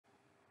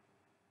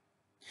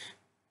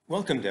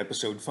Welcome to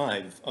episode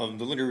 5 of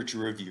the Literature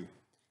Review.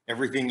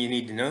 Everything you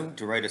need to know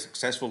to write a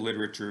successful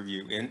literature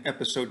review. In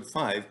episode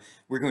 5,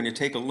 we're going to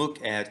take a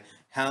look at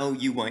how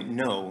you might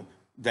know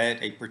that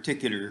a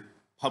particular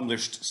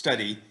published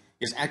study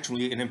is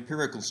actually an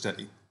empirical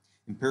study.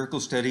 Empirical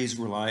studies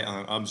rely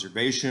on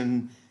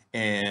observation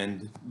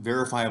and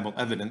verifiable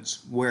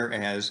evidence,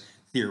 whereas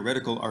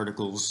theoretical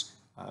articles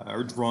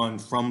are drawn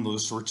from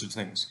those sorts of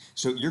things.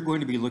 So you're going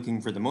to be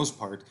looking, for the most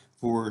part,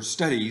 for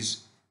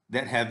studies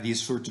that have these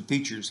sorts of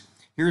features.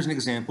 Here's an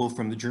example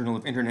from the Journal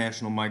of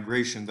International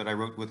Migration that I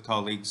wrote with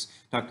colleagues,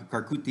 Dr.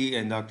 Karkuti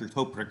and Dr.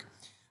 Toprak.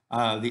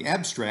 The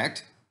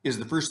abstract is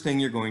the first thing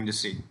you're going to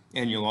see,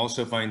 and you'll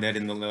also find that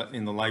in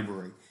the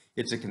library.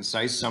 It's a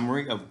concise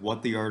summary of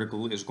what the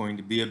article is going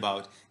to be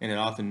about, and it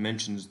often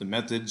mentions the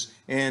methods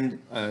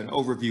and an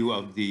overview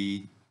of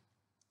the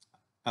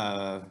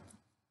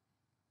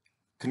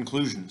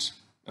conclusions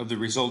of the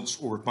results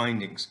or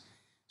findings.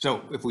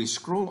 So if we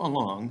scroll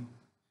along,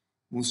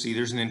 we'll see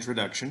there's an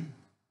introduction.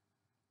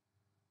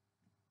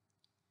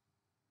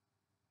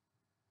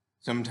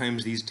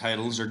 Sometimes these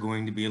titles are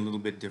going to be a little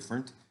bit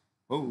different.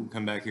 Oh,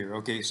 come back here.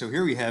 Okay, so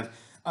here we have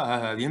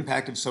the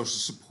impact of social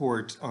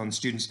support on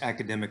students'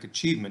 academic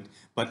achievement.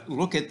 But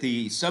look at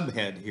the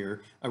subhead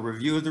here, a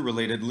review of the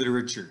related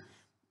literature.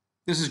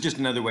 This is just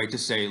another way to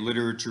say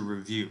literature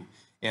review.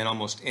 And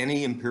almost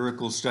any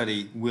empirical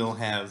study will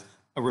have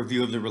a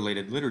review of the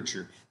related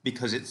literature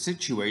because it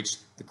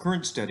situates the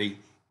current study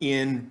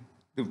in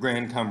the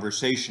grand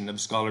conversation of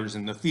scholars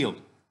in the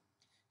field.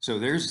 So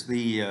there's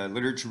the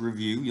literature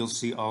review. You'll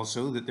see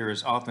also that there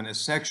is often a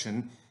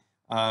section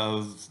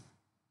of,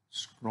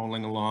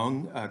 scrolling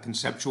along, a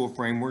conceptual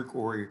framework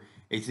or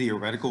a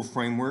theoretical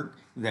framework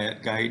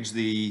that guides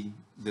the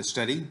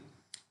study.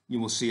 You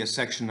will see a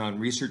section on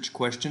research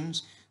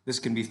questions. This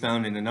can be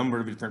found in a number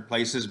of different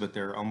places, but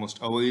there are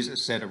almost always a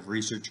set of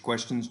research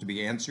questions to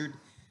be answered.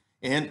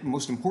 And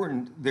most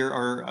important, there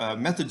are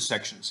methods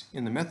sections.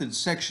 In the methods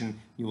section,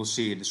 you will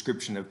see a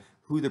description of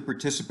who the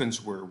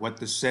participants were, what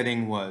the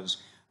setting was,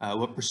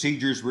 what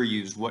procedures were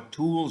used, what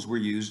tools were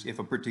used if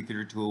a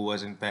particular tool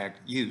was in fact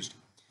used.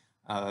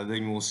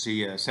 Then you will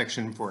see a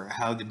section for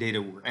how the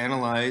data were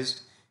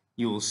analyzed.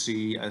 You will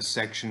see a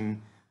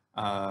section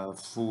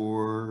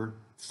for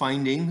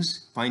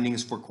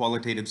findings for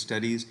qualitative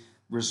studies,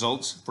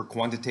 results for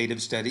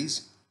quantitative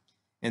studies.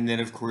 And then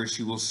of course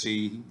you will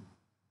see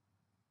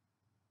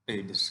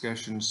a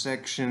discussion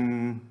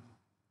section.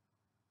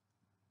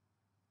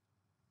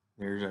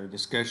 There's our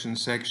discussion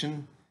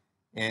section.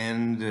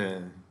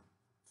 And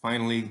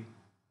finally,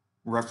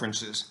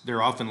 references. There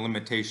are often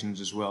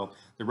limitations as well.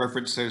 The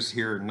reference says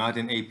here, not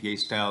in APA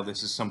style.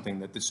 This is something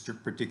that this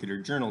particular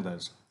journal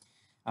does.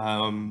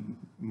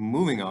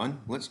 Moving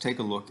on, let's take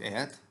a look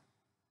at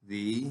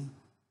a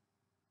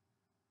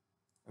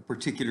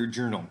particular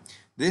journal.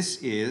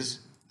 This is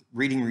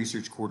Reading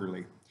Research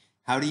Quarterly.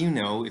 How do you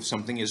know if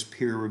something is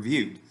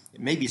peer-reviewed? It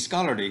may be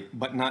scholarly,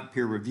 but not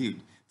peer-reviewed.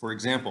 For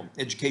example,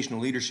 educational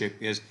leadership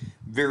is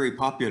very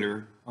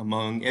popular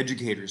among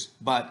educators,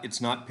 but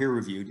it's not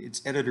peer-reviewed,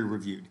 it's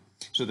editor-reviewed.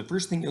 So the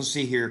first thing you'll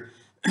see here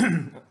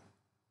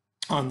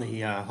on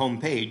the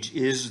home page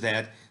is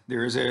that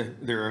there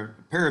are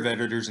a pair of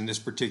editors in this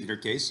particular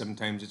case.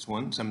 Sometimes it's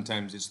one,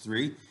 sometimes it's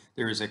three.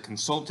 There is a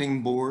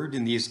consulting board,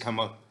 and these come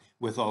up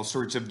with all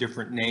sorts of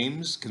different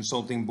names: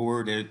 consulting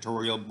board,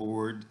 editorial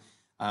board,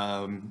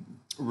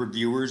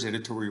 reviewers,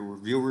 editorial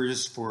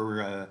reviewers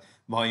for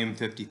volume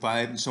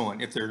 55, and so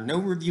on. If there are no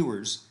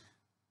reviewers,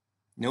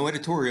 no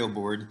editorial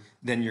board,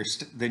 then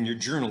your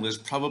journal is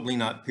probably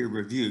not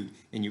peer-reviewed,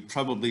 and you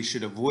probably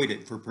should avoid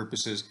it for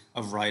purposes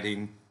of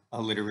writing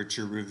a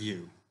literature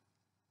review.